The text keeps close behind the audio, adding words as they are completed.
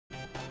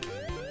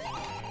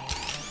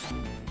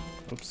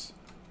Oops.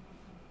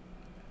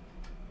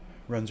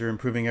 Runs are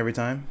improving every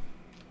time.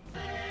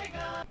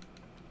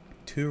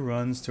 2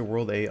 runs to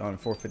World 8 on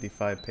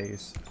 4:55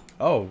 pace.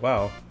 Oh,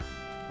 wow.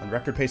 On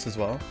record pace as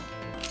well.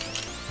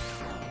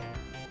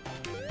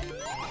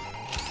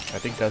 I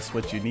think that's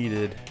what you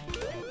needed.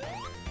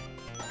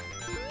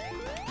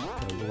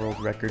 The world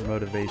record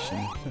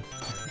motivation.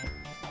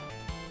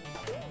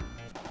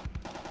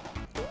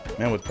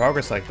 Man, with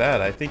progress like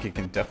that, I think you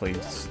can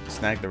definitely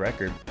snag the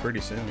record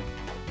pretty soon.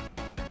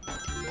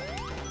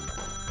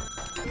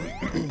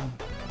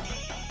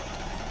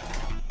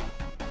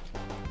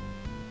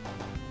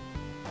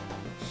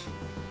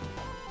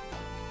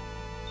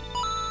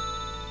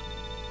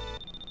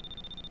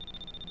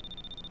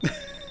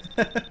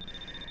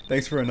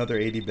 Thanks for another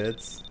 80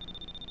 bits.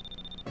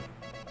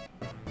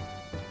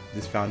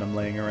 Just found him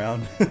laying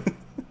around.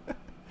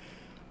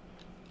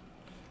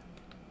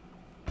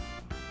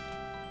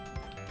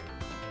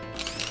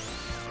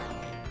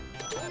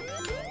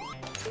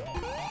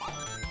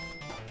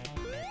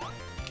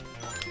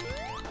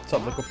 What's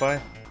up, Liquify?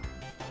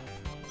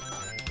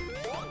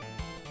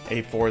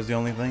 A4 is the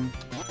only thing.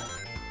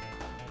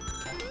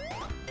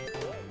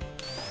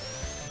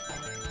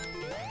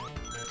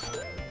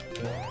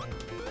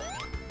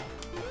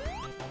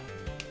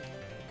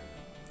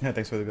 Yeah,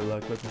 thanks for the good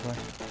luck, Liquify.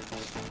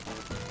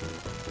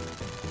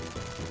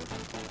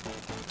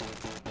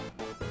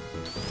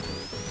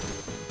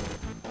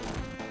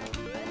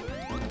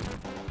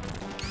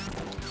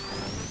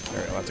 There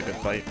we go, that's a good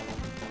fight.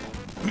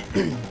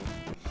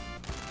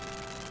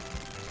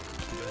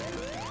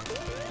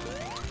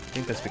 I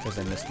think that's because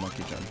I missed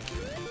monkey jump.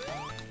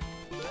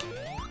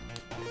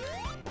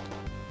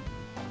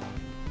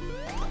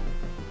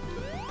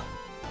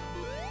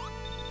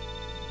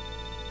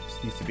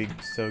 This needs to be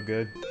so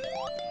good.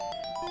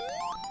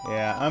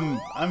 Yeah,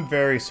 I'm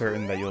very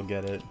certain that you'll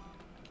get it.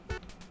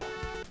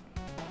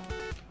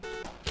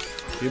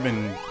 You've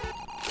been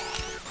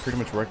pretty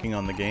much working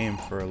on the game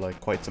for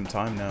like quite some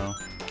time now.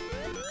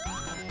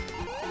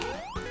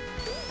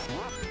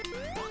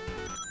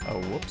 Oh,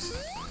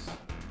 whoops.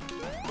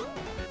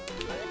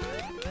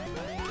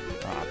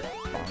 Ah,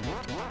 bong.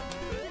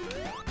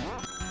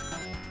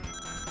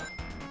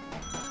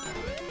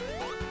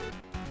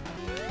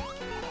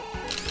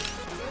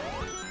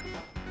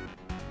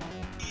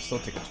 Still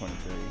take a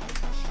 23.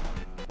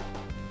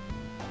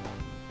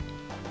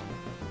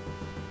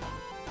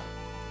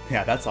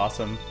 Yeah, that's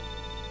awesome.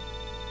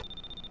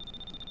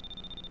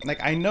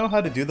 Like, I know how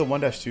to do the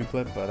 1-2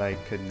 clip, but I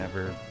could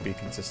never be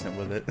consistent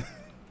with it.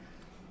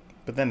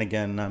 But then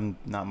again, I'm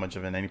not much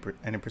of an any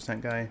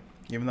percent guy,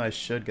 even though I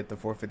should get the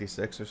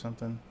 456 or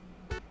something.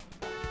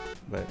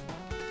 But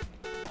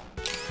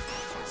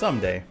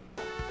someday,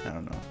 I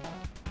don't know.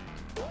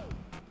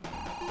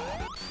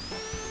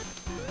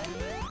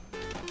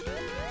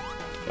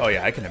 Oh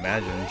yeah, I can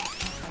imagine.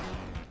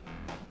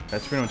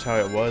 That's pretty much how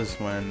it was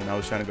when I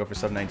was trying to go for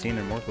sub 19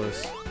 in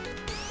Morphless.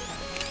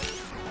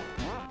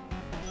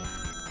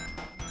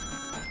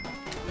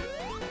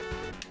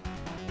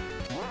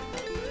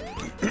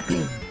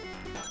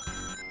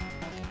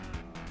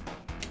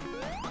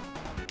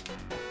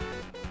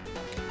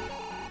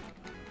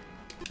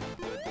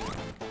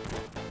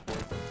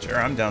 Sure,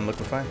 I'm down,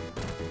 Liquify.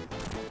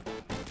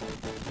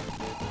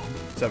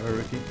 What's up,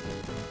 Haruki?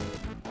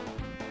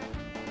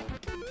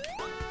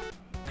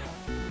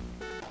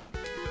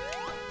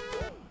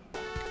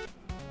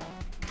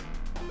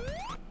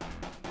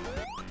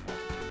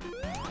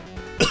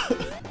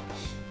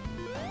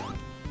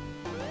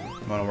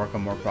 Want to work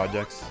on more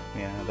projects?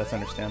 Yeah, that's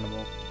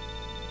understandable.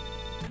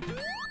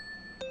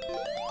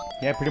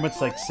 Yeah, pretty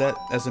much like set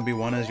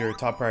SMB1 as your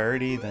top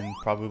priority, then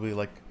probably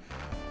like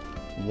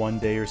one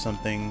day or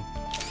something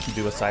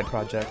do a side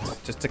project,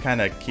 just to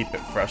kind of keep it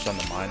fresh on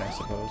the mind, I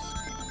suppose.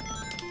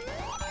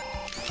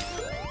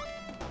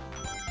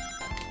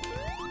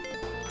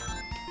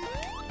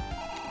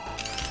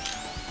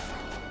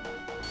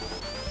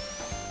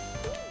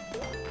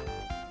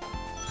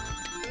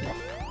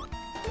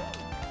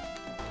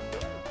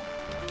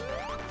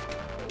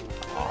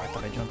 Oh, I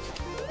thought I jumped.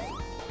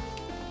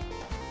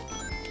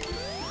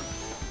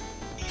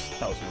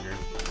 That was weird.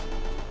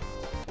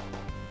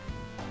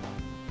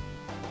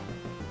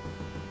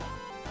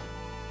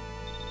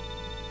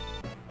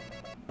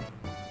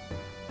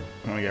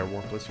 Oh yeah,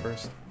 Warpless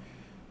first.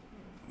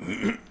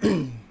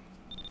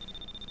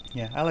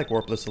 Yeah, I like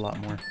Warpless a lot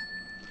more.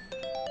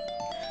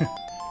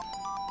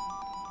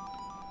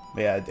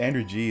 But yeah,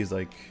 Andrew G is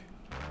like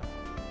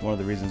one of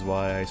the reasons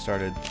why I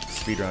started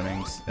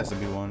speedrunning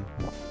SMB1.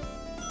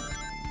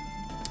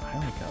 I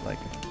only got like...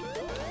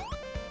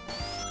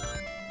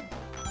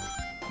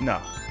 No.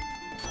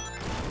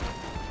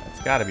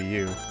 It's gotta be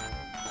you.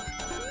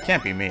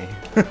 Can't be me.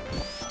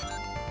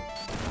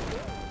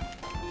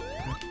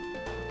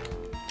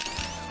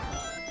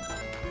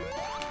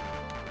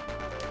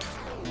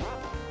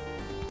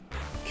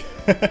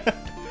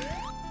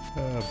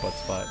 Butt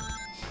spot.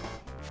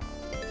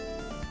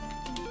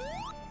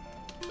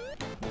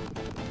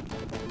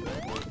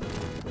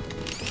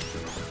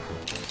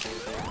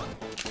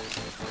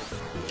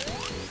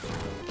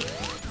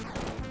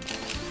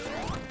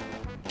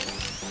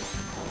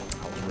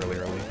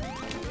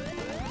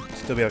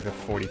 still be like a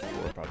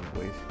 44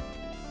 probably.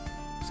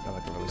 It's got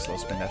like a really slow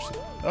spin dash.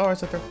 Oh,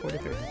 it's a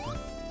 43.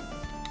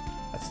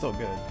 That's still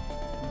good.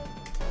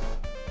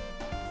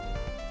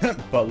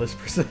 Buttless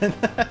percent.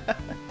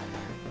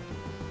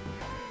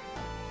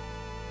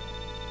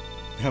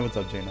 What's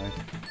up, J9?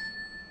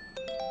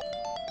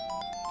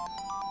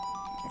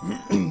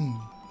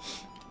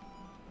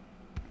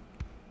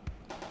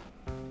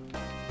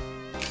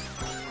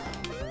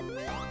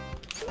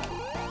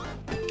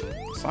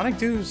 Sonic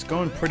 2's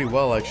going pretty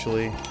well,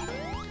 actually.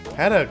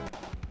 Had a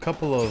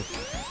couple of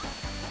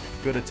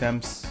good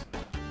attempts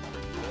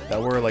that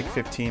were like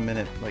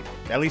 15-minute, like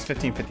at least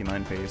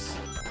 15:59 pace.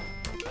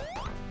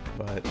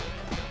 But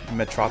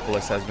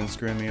Metropolis has been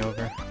screwing me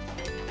over.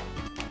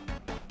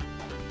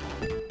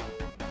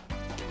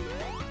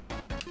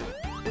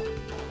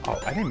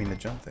 Oh, I didn't mean to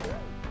jump there.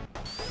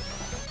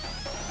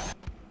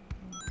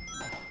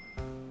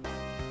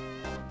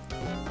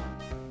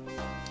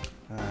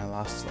 I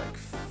lost like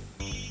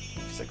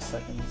 6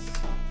 seconds.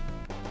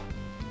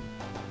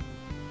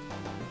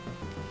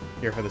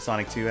 Here for the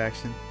Sonic 2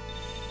 action.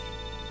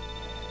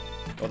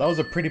 Well, that was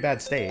a pretty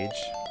bad stage.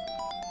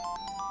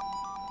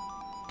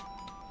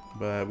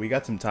 But we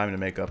got some time to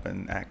make up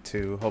in Act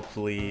 2.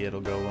 Hopefully it'll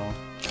go well.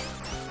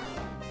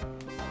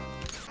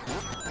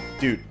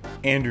 Dude,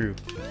 Andrew.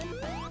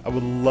 I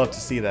would love to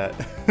see that.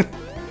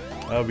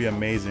 That would be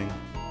amazing.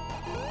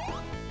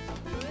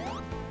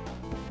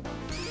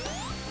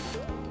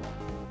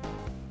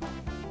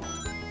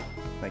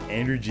 Like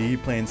Andrew G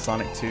playing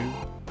Sonic 2.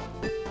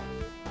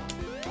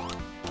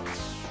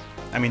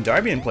 I mean,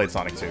 Darbian played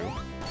Sonic 2.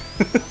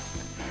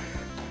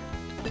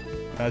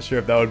 Not sure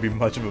if that would be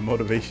much of a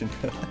motivation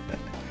for that.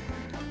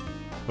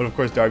 But of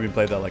course, Darbian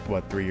played that like,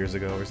 what, 3 years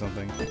ago or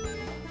something?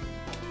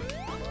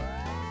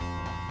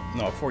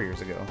 No, 4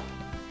 years ago.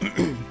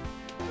 Gonna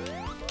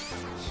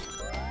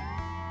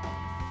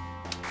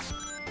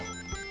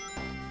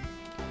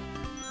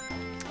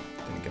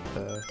get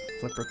the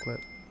flipper clip.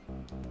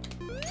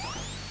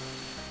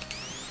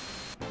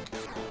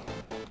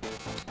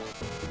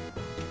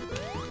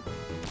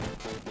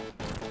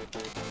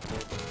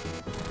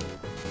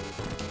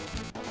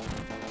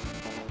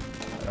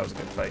 That was a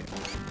good fight.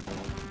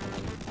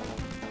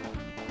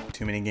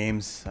 Too many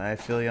games. I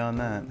feel you on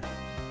that.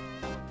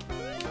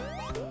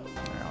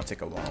 Alright, I'll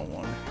take a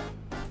 1-on-1.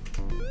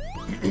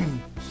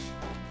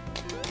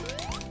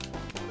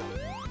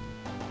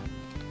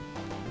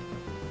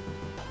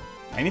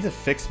 I need to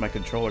fix my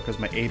controller because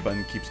my A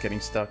button keeps getting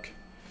stuck.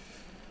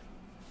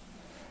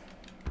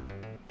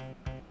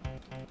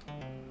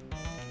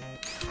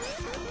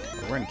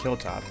 We're in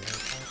Killtop.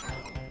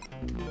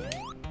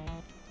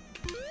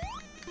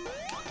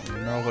 You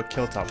know what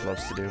Killtop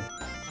loves to do.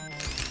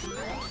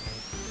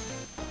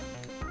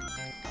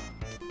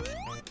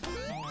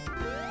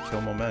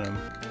 Kill momentum.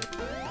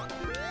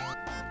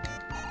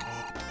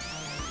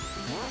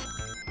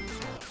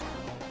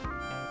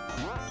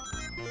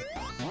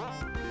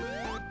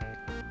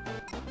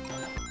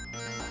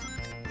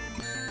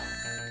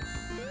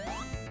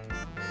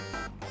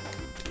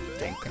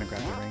 Dang, gonna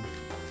grab the ring.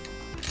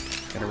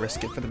 Gotta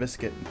risk it for the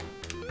biscuit.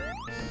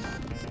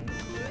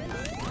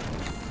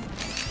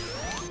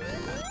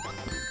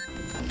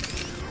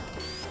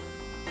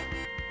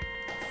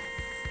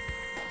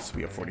 So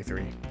we have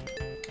 43.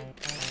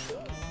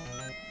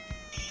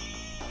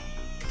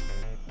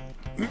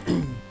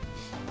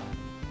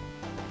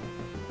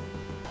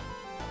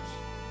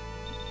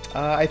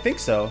 I think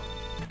so.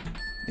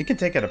 You can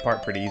take it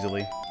apart pretty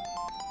easily.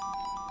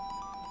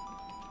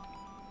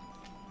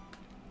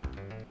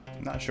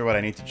 Not sure what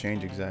I need to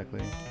change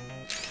exactly.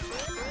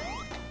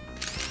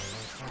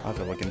 I'll have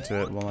to look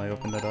into it while I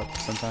open it up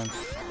sometime.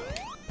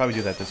 Probably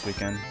do that this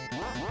weekend.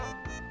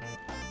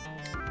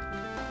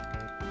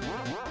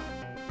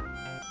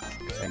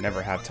 Because I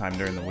never have time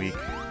during the week.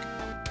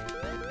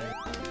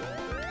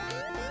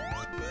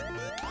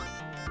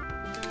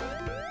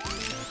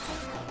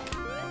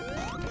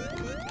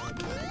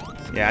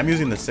 Yeah, I'm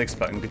using the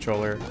 6-button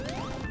controller.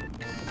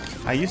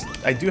 I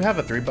do have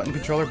a 3-button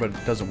controller, but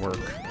it doesn't work.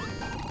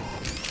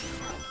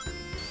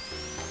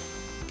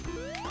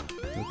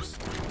 Oops.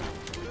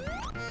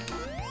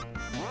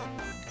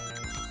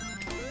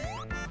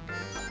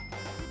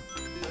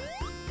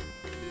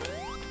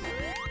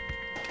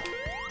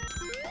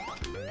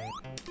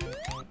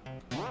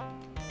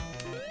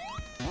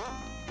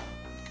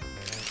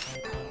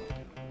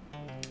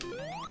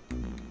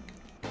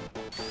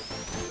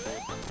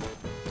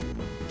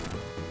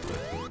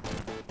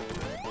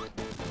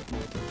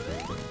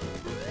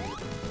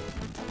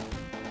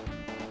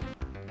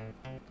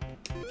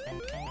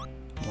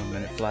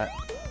 Flat.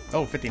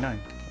 Oh, 59.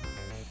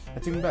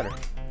 That's even better.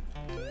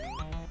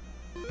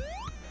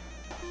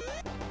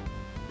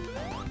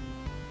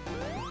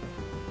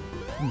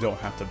 Don't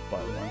have to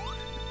butt one.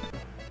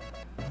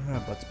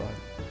 Butt spot.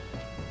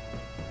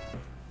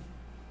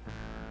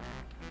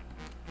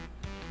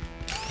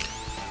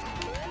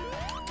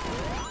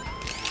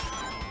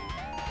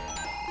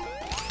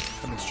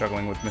 I've been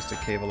struggling with Mystic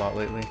Cave a lot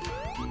lately.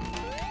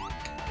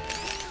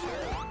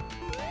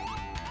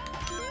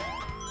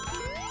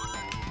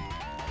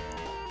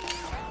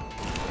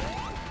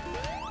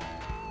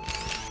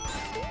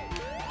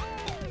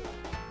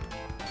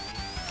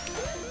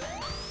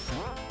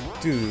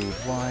 Dude,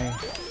 why?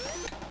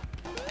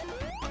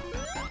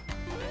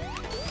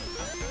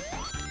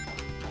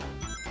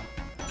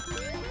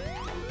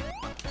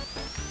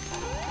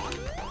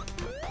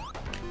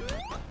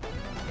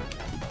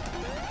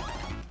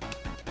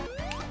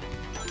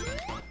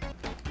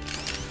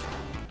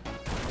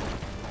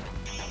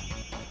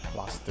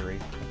 Lost 3.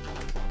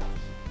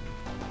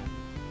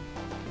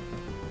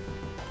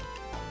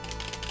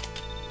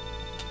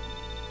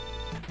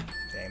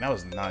 Dang, that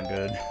was not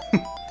good.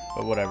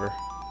 But whatever.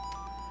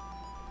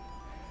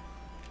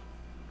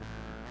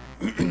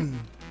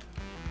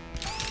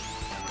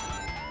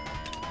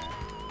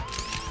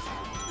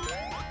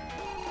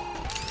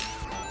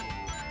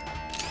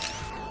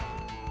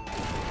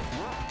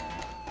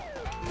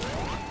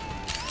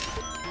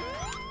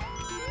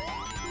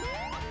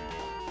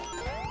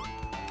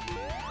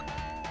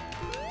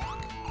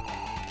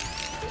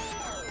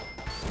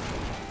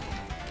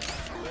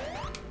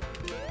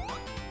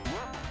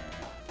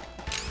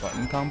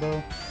 Button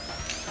combo?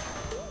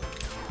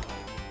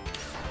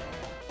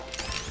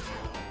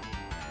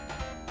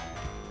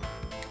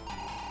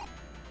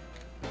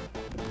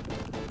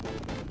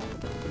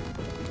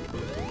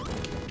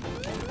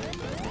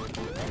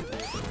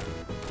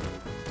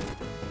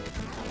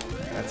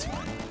 That's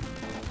fine.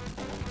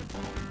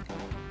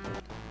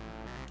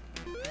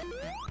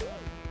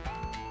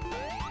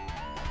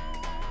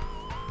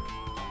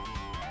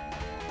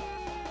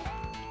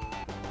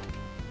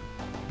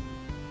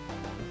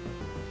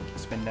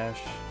 Spin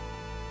dash.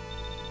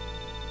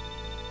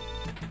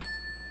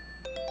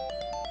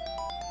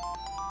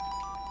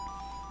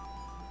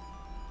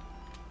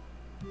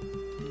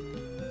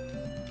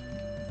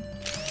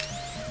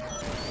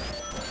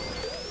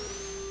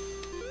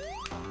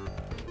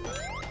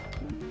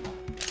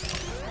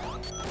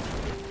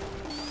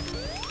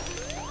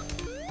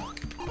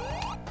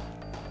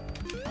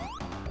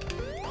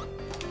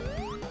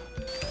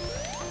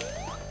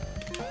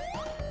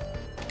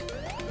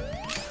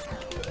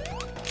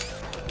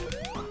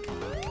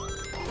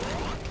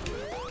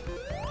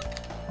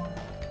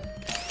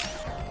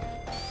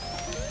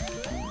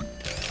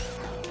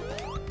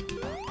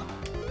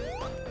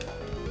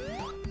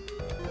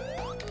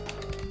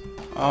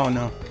 Oh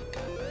no.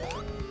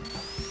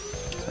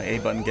 It's my A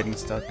button getting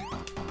stuck. Hey,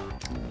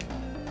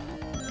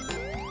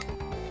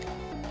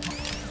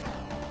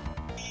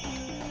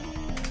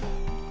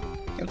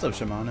 what's up,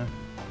 Shimano?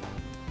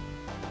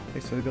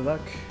 Thanks for the good luck.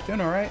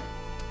 Doing alright.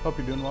 Hope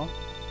you're doing well.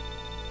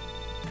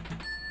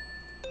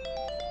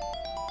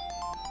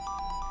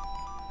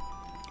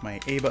 My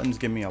A button's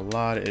giving me a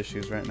lot of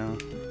issues right now.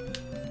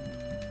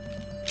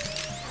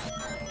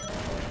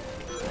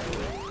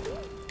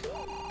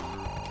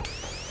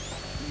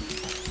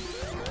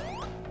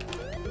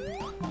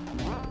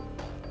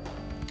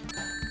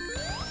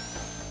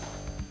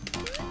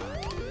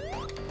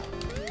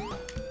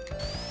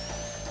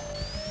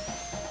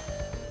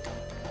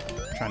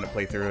 Trying to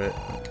play through it.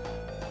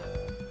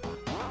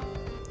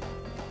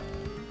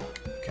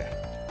 Okay.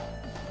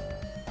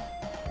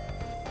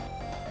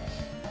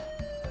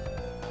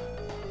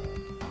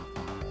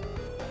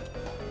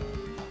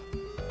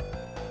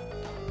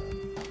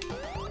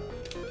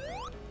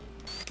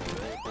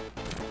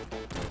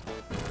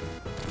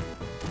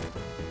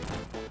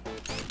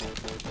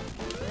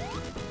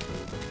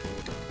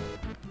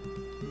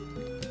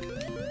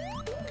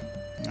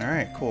 All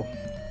right, cool.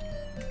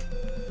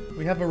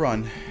 We have a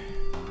run.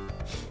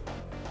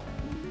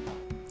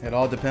 It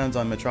all depends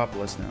on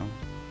Metropolis now.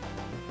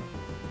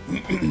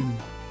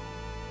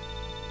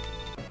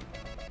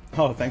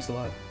 Oh, thanks a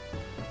lot.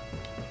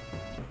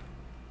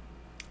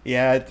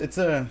 Yeah, it's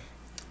like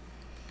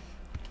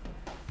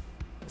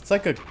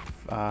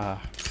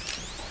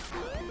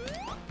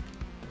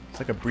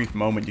a brief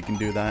moment you can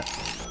do that,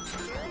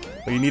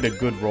 but you need a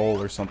good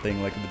roll or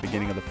something like at the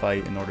beginning of the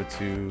fight in order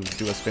to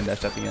do a spin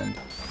dash at the end.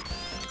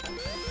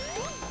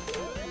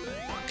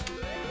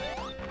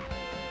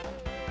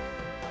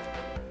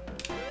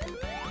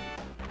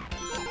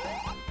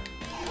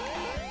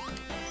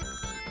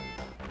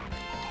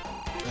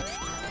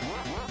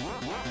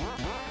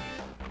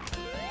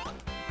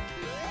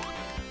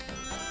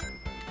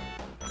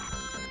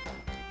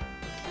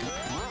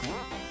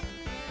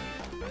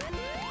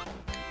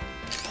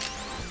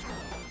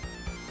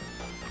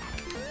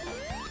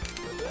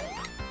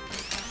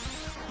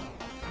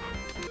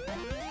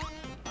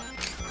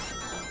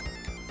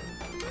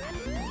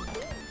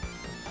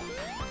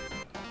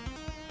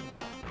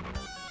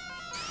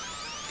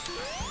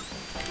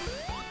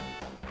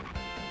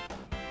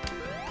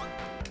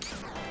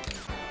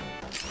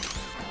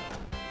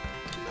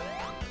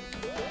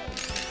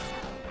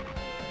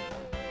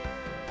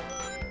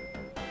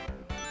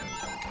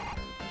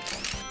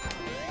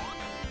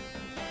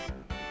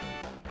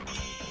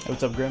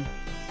 What's up, Grim?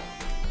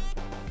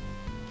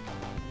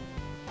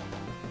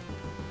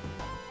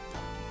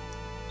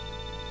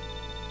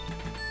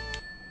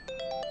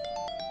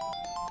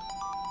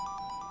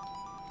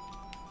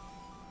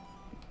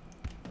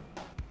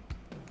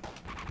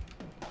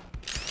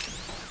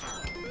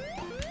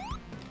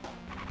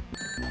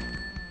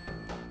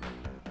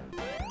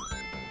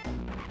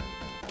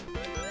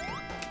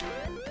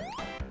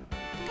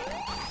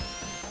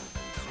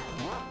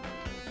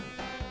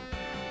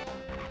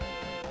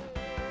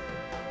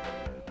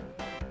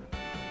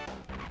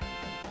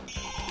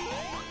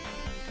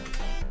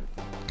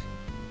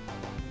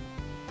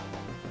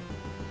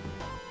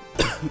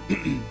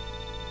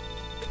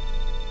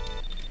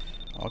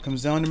 All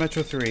comes down to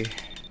Metro 3.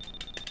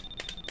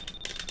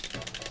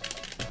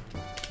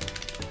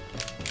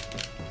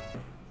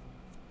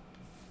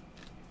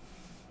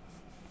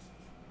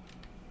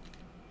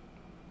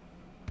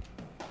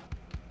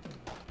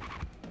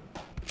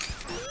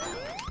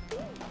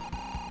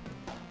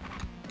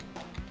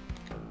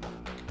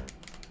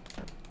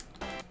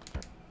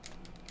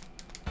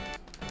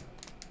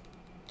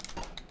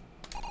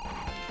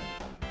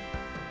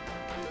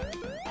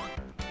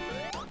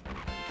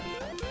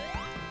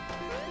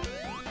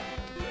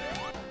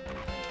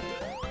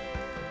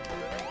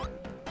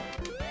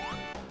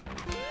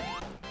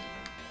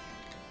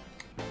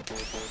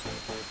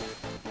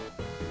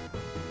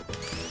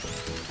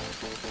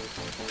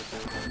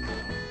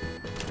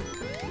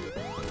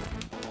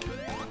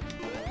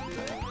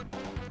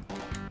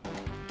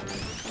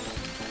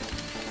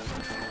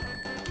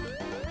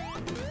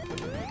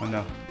 Oh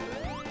no.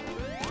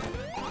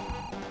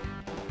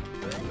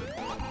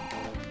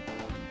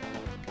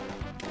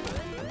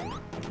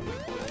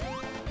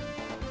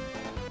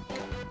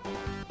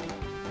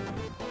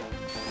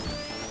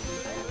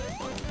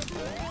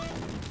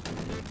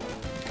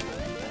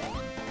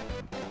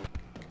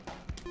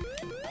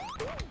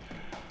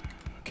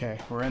 Okay,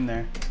 we're in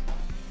there.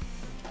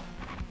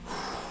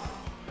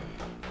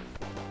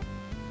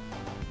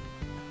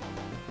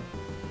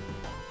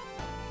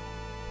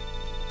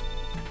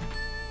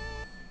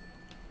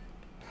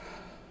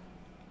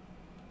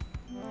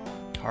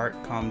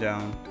 Heart, calm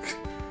down.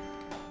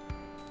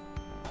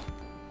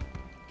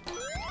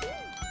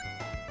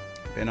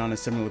 Been on a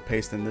similar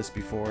pace than this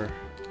before.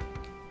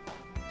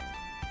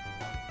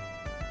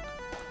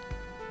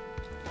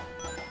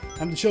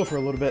 Time to chill for a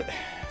little bit.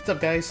 What's up,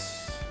 guys?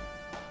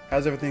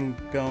 How's everything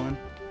going?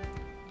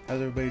 How's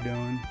everybody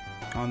doing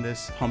on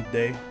this hump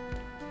day?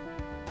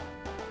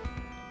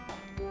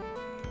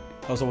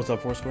 Also, what's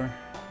up, Foursquare?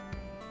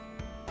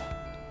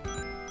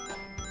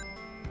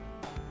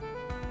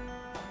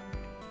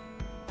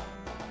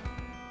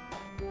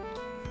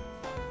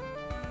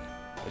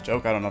 A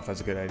joke? I don't know if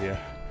that's a good idea.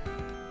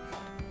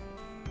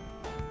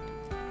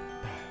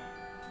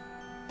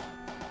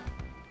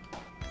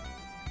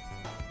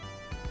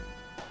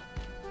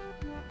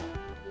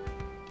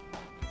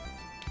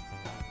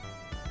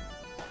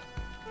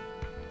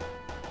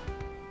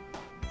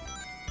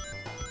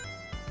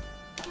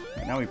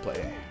 Now we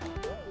play.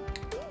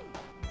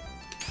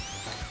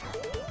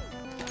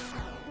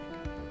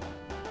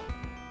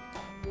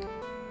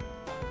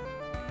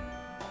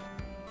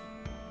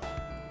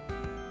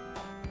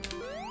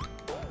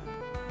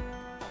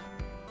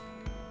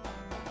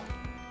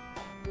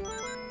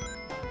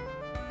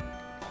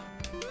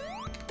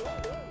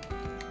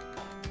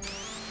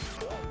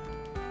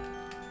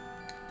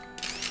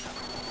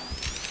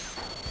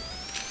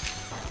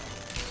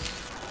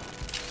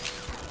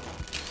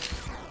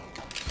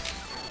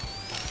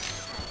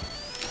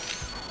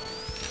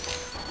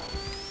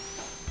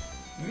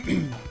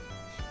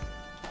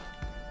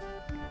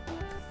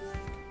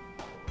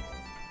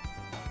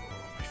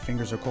 My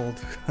fingers are cold.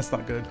 That's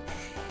not good.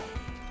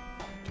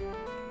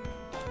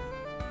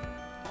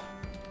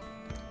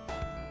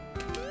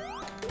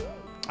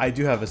 I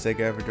do have a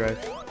Sega Everdrive.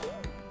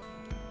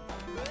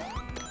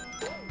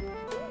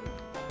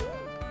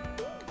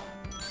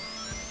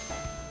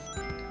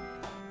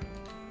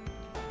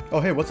 Oh,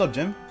 hey, what's up,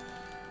 Jim?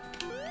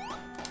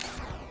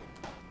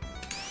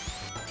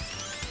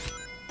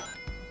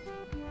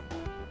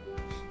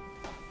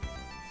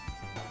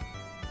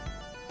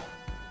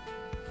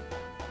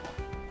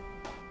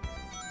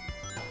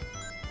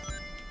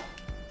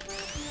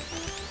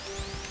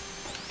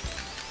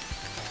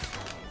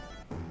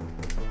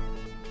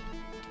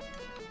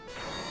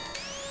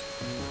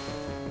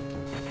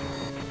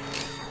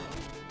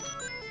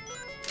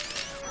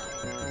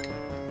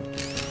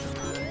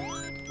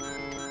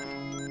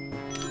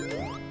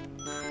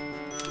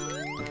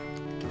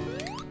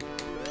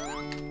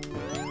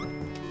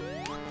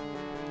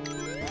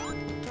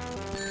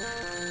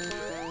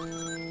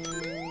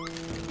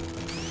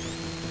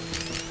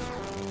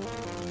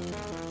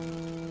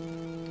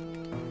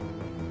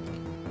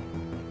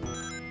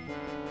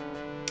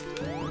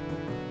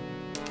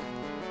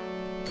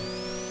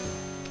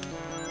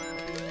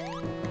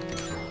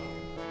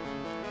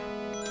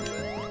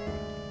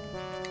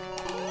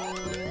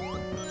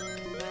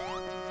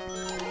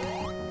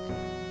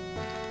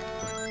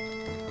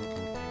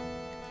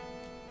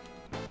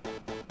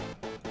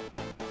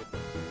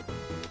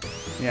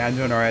 Yeah, I'm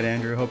doing alright,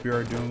 Andrew. Hope you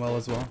are doing well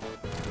as well.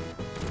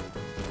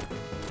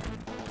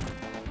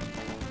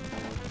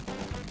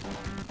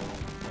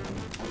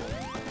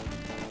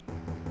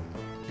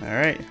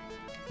 Alright,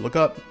 look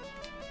up.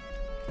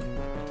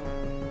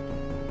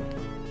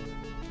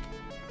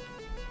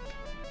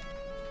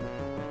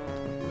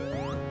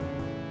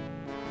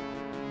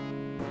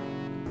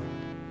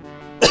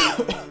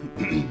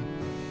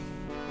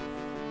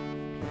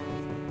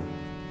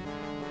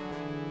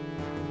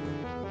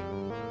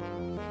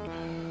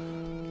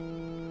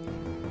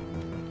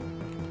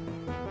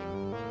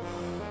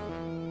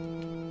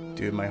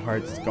 Dude, my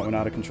heart's going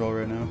out of control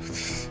right now.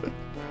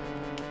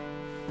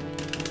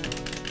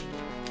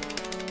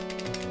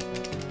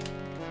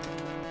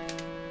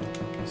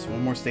 Just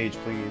one more stage,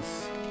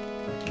 please.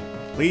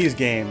 Please,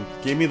 game.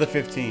 Give me the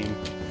 15.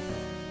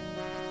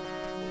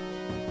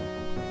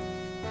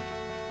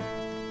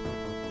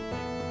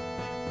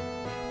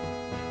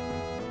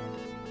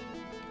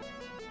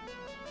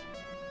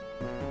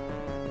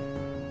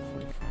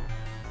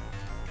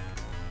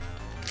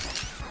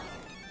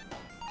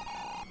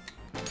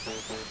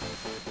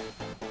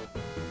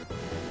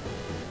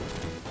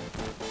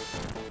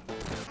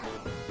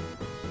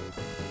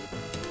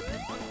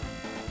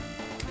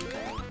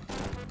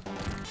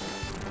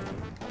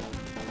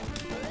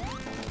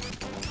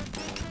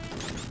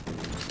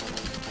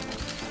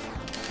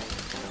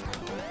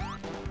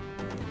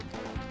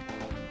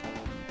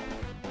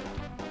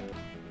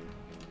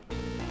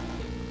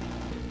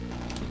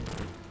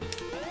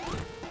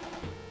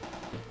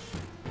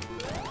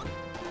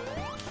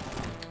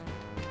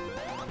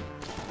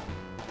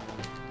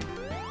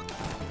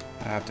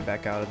 I have to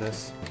back out of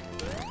this.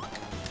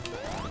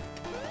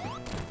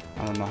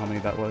 I don't know how many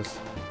that was.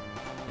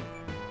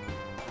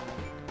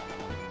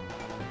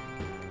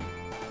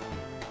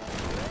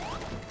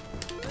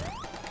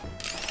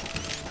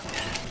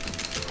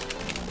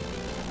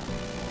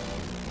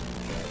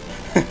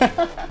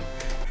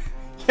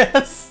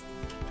 Yes!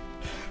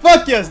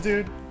 Fuck yes,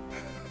 dude!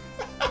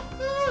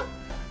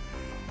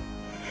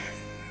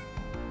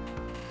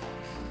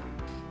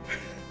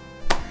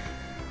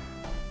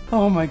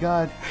 Oh my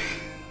god.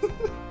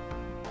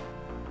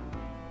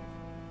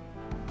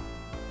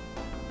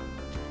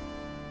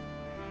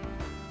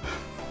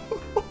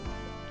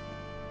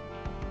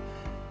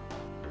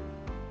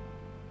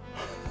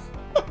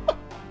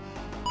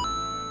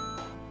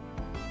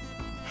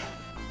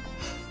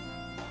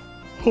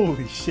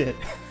 Holy shit.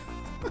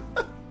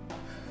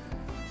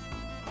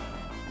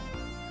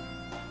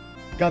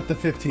 Got the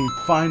 15,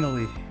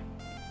 finally.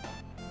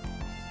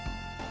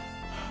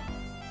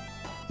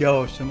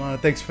 Yo, Shimano,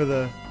 thanks for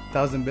the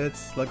 1,000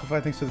 bits.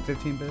 Luckify, thanks for the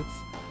 15 bits.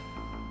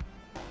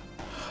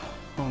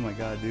 Oh my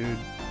god, dude.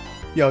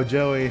 Yo,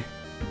 Joey.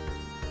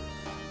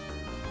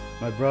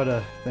 My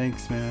brother,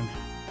 thanks, man.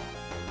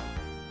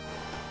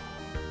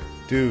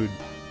 Dude.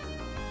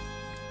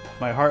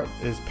 My heart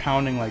is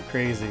pounding like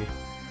crazy.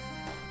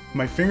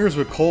 My fingers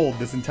were cold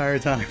this entire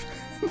time.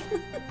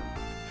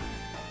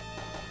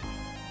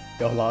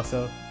 Yo,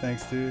 Lasso,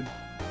 thanks, dude.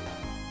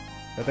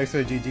 Yo, thanks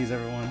for the GGs,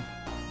 everyone.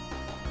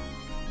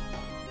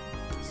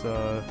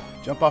 So,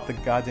 jump off the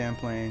goddamn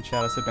plane.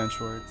 Shout out to Ben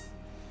Schwartz.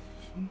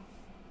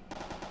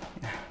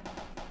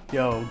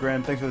 Yo,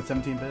 Graham, thanks for the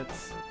 17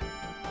 bits.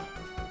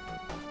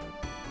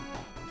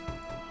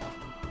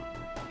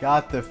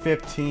 Got the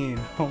 15.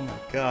 Oh my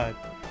god.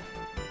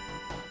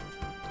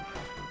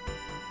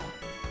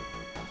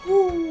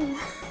 Woo.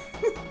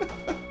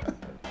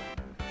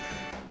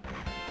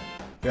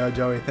 Yo,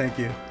 Joey, thank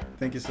you.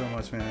 Thank you so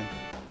much, man.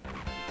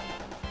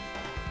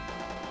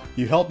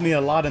 You helped me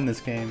a lot in this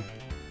game.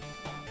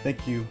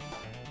 Thank you.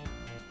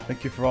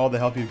 Thank you for all the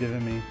help you've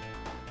given me.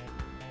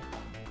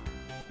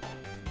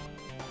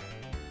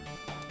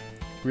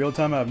 Real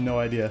time, I have no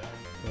idea.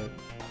 But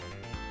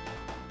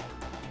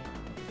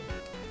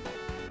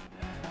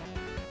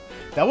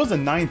that was a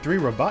 9-3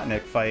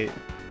 Robotnik fight.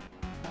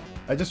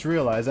 I just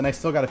realized, and I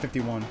still got a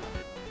 51.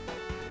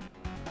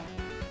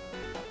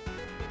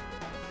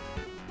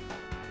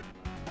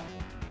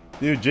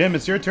 Dude, Jim,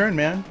 it's your turn,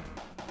 man.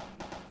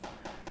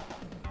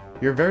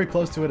 You're very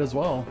close to it as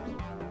well.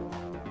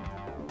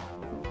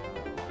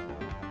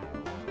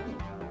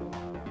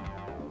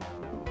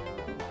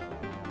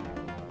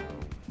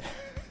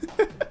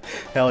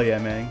 Hell yeah,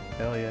 man.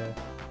 Hell yeah.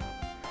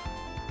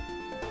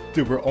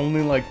 Dude, we're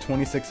only like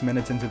 26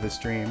 minutes into the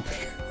stream.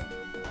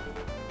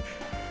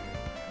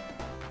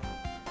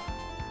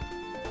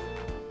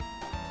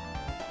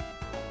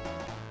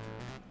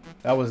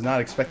 I was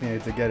not expecting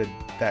it to get it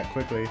that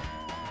quickly,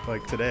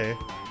 like today.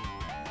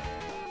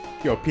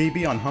 Yo,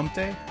 PB on hump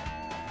day?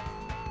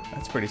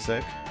 That's pretty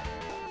sick.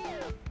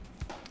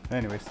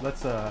 Anyways,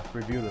 let's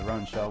review the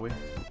run, shall we?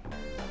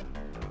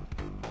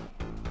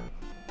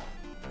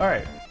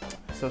 Alright,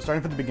 so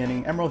starting from the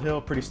beginning, Emerald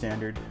Hill, pretty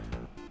standard.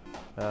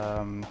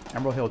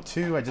 Emerald Hill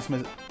 2, I just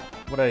missed...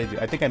 What did I do?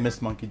 I think I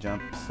missed Monkey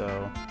Jump,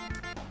 so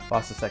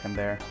lost a second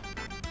there.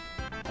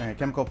 Alright,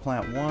 Chemical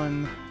Plant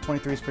 1,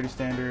 23 is pretty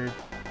standard.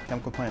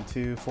 Chemical Plant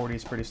 2, 40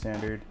 is pretty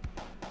standard.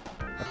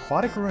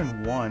 Aquatic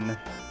Ruin 1,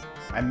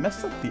 I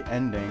messed up the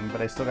ending, but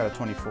I still got a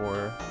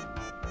 24.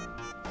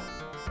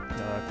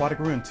 Aquatic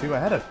Ruin 2, I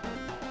had a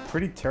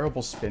pretty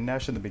terrible spin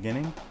dash in the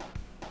beginning,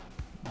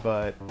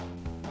 but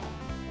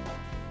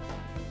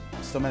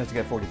still managed to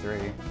get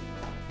 43.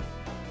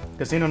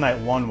 Casino Night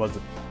 1 was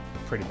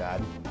pretty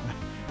bad.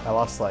 I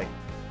lost like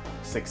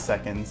 6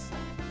 seconds.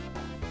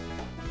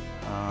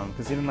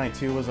 Casino Night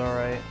 2 was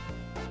alright.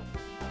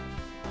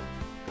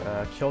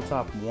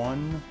 Killtop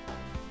 1.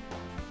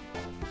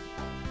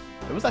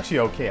 It was actually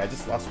okay, I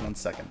just lost 1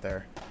 second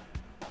there.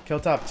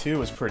 Killtop 2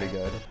 was pretty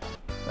good.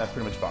 That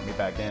pretty much brought me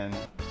back in.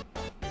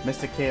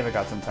 Mystic Cave, I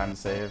got some time to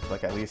save,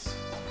 like at least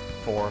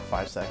 4 or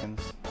 5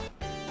 seconds.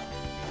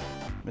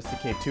 Mystic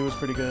Cave 2 was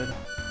pretty good.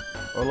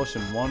 Oil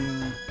Ocean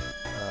 1,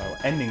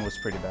 ending was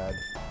pretty bad.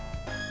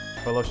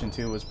 Oil Ocean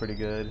 2 was pretty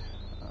good.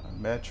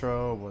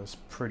 Metro was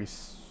pretty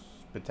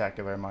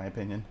spectacular in my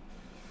opinion.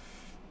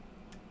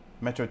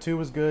 Metro 2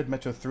 was good.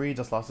 Metro 3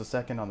 just lost a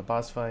second on the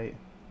boss fight.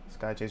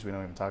 Sky Chase, we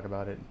don't even talk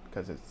about it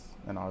because it's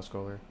an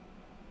auto-scroller.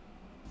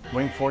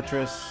 Wing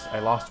Fortress, I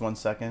lost 1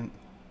 second.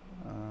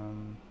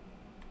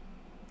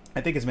 I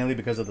think it's mainly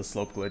because of the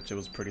slope glitch. It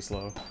was pretty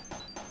slow.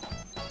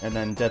 And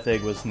then Death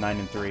Egg was 9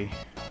 and 3.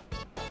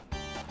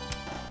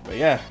 But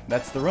yeah,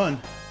 that's the run.